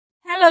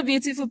Hello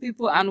beautiful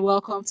people and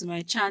welcome to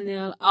my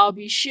channel. I'll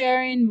be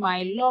sharing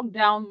my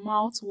lockdown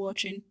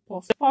mouth-watering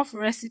puff puff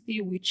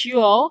recipe with you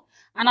all,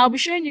 and I'll be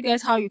showing you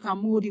guys how you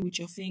can mold it with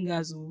your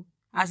fingers,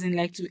 as in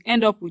like to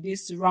end up with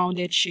this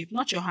rounded shape,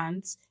 not your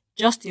hands,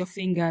 just your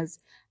fingers.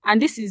 And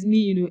this is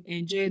me,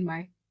 enjoying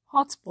my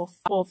hot puff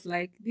puff.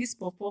 Like this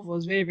puff puff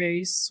was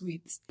very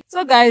sweet.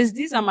 So guys,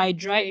 these are my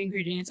dry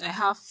ingredients. I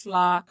have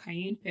flour,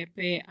 cayenne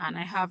pepper, and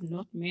I have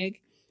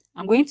nutmeg.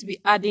 I'm going to be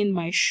adding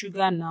my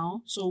sugar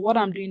now. So what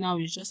I'm doing now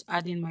is just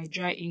adding my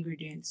dry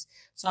ingredients.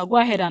 So I'll go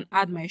ahead and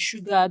add my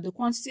sugar. The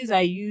quantities I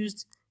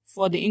used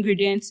for the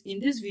ingredients in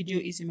this video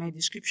is in my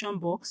description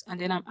box.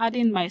 And then I'm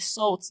adding my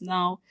salt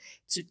now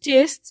to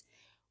taste.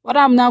 What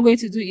I'm now going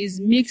to do is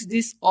mix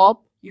this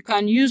up. You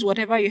can use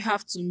whatever you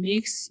have to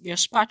mix, your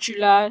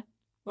spatula,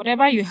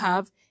 whatever you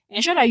have.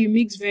 Ensure that you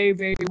mix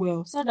very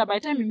well, so that by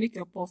the time you make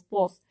your puff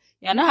puff,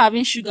 you're not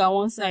having sugar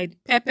one side,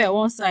 pepper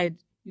one side,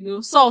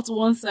 salt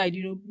one side.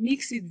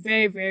 Mix it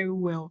very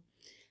well.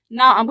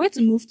 Now I'm going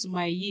to move to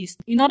my yeast.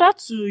 In order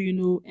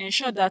to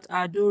ensure that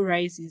our dough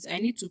rises, I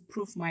need to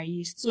proof my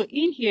yeast. So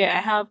in here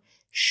I have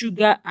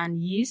sugar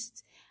and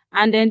yeast,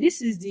 and then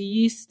this is the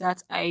yeast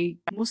that I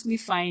mostly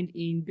find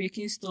in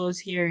baking stores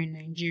here in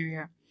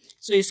Nigeria.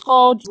 So it's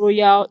called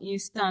Royal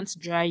Instant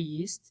Dry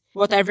Yeast,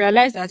 but I've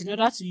realized that in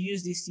order to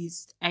use this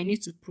yeast, I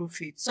need to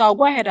proof it. So I'll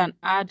go ahead and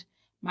add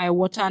my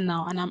water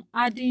now, and I'm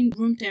adding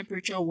room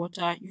temperature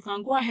water. You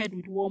can go ahead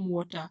with warm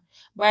water,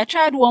 but I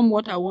tried warm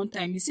water one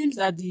time. It seems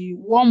that the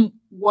warm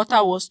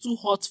water was too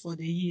hot for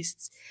the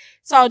yeast.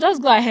 So I'll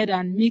just go ahead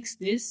and mix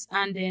this,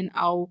 and then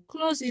I'll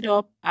close it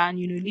up and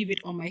leave it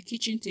on my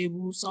kitchen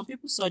table. Some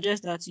people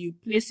suggest that you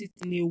place it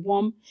in a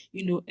warm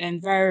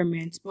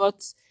environment,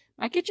 but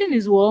my kitchen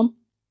is warm.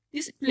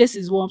 This place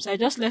is warm, so I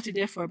just left it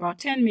there for about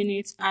 10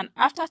 minutes, and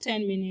after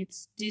 10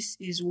 minutes, this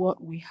is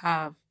what we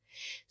have.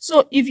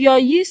 So if your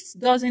yeast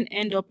doesn't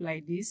end up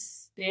like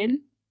this,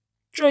 then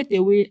throw it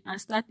away and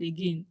start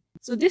again.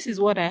 So this is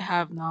what I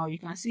have now. You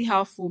can see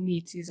how foamy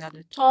it is at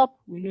the top.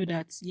 We know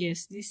that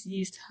yes, this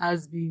yeast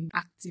has been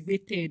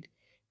activated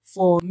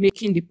for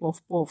making the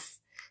puff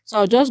puff. So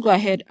I'll just go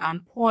ahead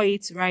and pour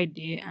it right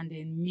there and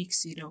then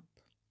mix it up.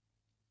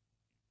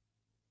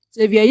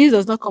 So if your yeast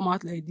does not come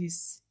out like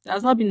this, it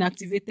has not been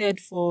activated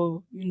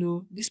for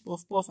this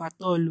puff puff at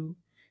all.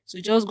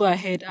 So just go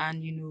ahead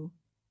and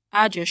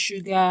add your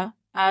sugar,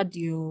 add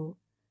your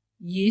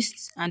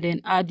yeast, and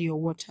then add your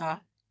water.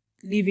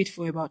 Leave it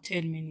for about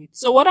 10 minutes.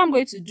 So what I'm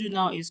going to do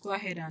now is go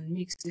ahead and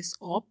mix this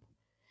up.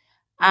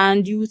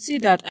 And you will see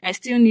that I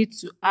still need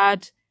to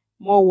add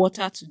more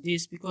water to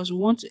this because we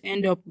want to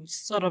end up with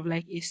sort of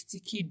like a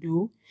sticky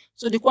dough.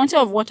 So the quantity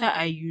of water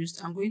I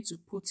used, I'm going to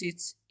put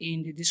it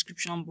in the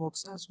description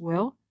box as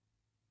well.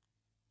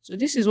 So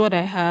this is what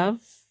I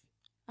have.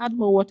 Add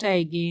more water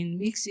again,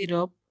 mix it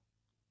up.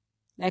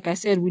 Like I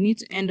said, we need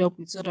to end up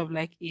with sort of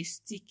like a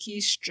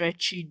sticky,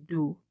 stretchy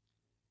dough.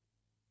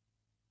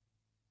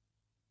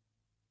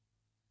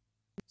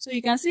 So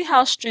you can see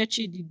how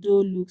stretchy the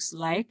dough looks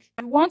like.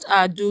 We want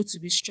our dough to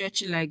be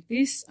stretchy like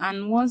this,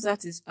 and once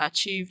that is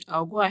achieved,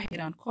 I'll go ahead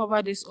and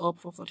cover this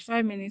up for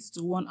 45 minutes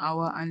to 1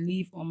 hour and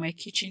leave on my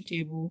kitchen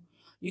table.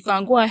 You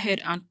can go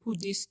ahead and put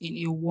this in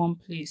a warm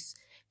place.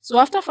 So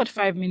after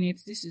 45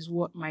 minutes, this is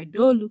what my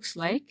dough looks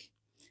like,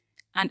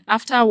 and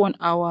after 1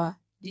 hour,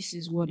 this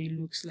is what it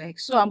looks like.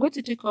 So I'm going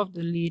to take off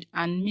the lid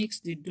and mix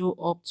the dough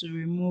up to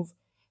remove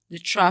the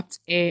trapped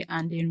air,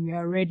 and then we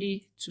are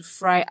ready to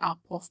fry our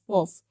puff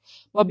puff.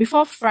 But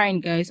before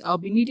frying, guys, I'll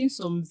be needing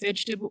some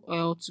vegetable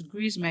oil to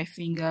grease my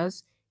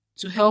fingers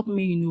to help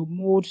me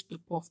mold the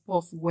puff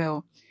puff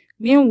well.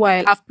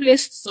 Meanwhile, I've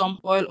placed some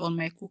oil on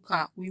my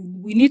cooker. We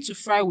need to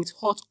fry with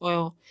hot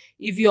oil.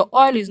 If your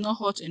oil is not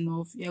hot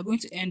enough, you're going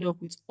to end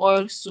up with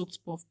oil soaked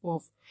puff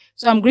puff.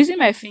 So I'm greasing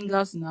my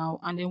fingers now,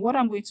 and then what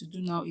I'm going to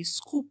do now is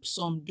scoop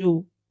some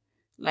dough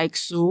like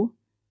so,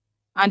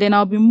 and then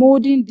I'll be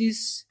molding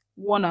this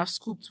one I've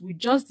scooped with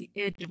just the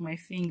edge of my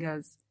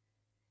fingers.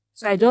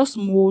 So I just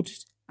mold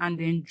and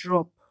then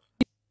drop.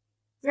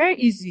 Very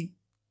easy.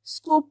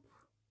 Scoop,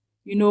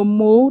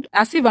 mold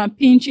as if I'm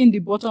pinching the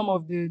bottom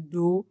of the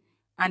dough,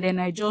 and then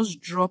I just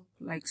drop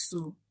like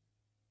so.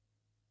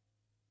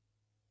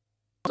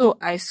 So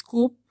I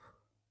scoop,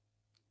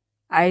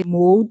 I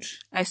mold,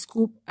 I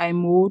scoop, I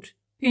mold,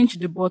 pinch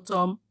the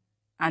bottom,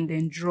 and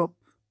then drop.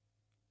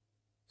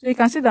 So you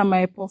can see that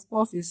my puff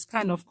puff is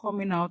kind of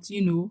coming out,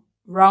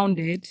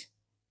 rounded.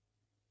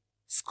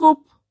 Scoop,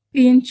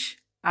 pinch,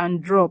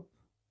 and drop.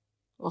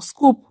 Or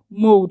scoop,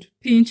 mold,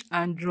 pinch,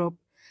 and drop.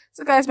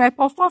 So guys, my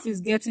puff puff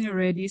is getting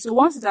ready. So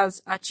once it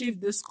has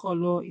achieved this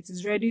color, it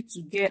is ready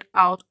to get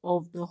out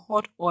of the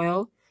hot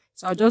oil.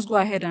 So I'll just go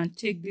ahead and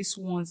take these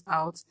ones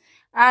out.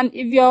 And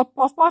if your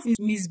puff puff is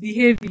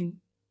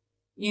misbehaving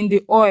in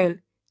the oil,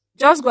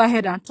 just go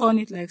ahead and turn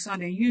it like so,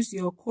 and then use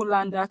your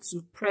colander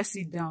to press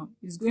it down.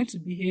 It's going to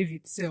behave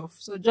itself.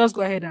 So just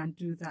go ahead and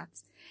do that.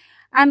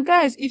 And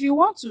guys, if you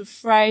want to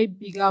fry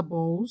bigger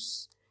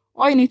balls,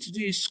 all you need to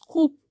do is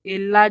scoop a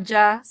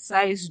larger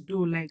size dough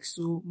like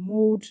so,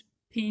 mold,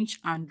 pinch,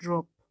 and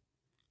drop.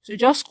 So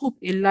just scoop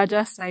a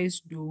larger size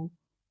dough,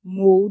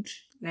 mold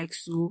like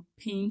so,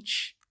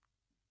 pinch,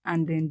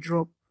 and then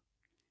drop.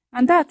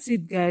 And that's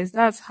it, guys.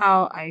 That's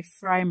how I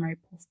fry my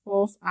puff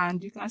puff.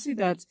 And you can see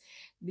that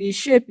the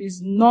shape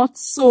is not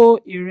so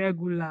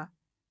irregular.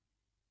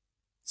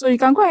 So you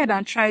can go ahead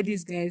and try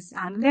this, guys,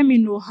 and let me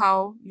know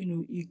how,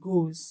 it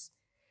goes.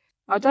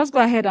 I'll just go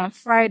ahead and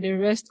fry the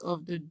rest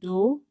of the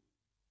dough.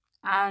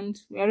 And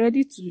we're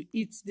ready to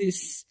eat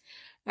this.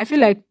 I feel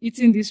like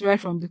eating this right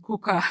from the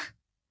cooker.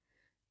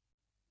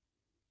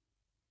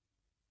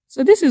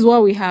 So this is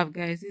what we have,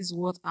 guys. This is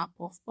what our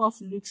puff puff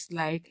looks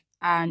like,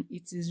 and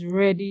it is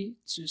ready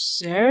to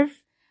serve.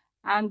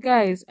 And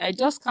guys, I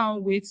just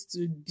can't wait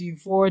to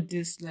devour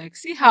this. Like,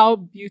 see how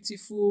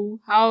beautiful,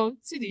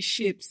 see the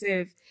shape,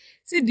 see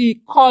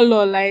the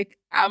color. Like,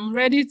 I'm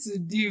ready to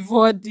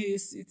devour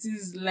this. It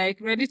is like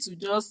ready to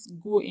just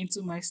go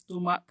into my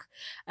stomach.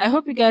 I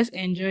hope you guys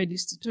enjoyed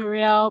this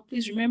tutorial.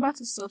 Please remember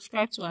to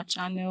subscribe to our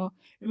channel.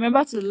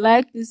 Remember to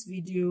like this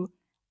video,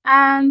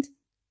 and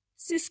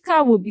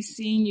Siska will be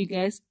seeing you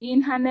guys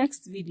in her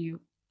next video.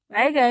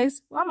 Bye,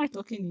 guys. Why am I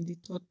talking in the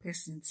third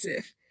person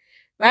self?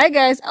 Bye,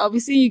 guys. I'll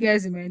be seeing you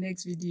guys in my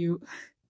next video.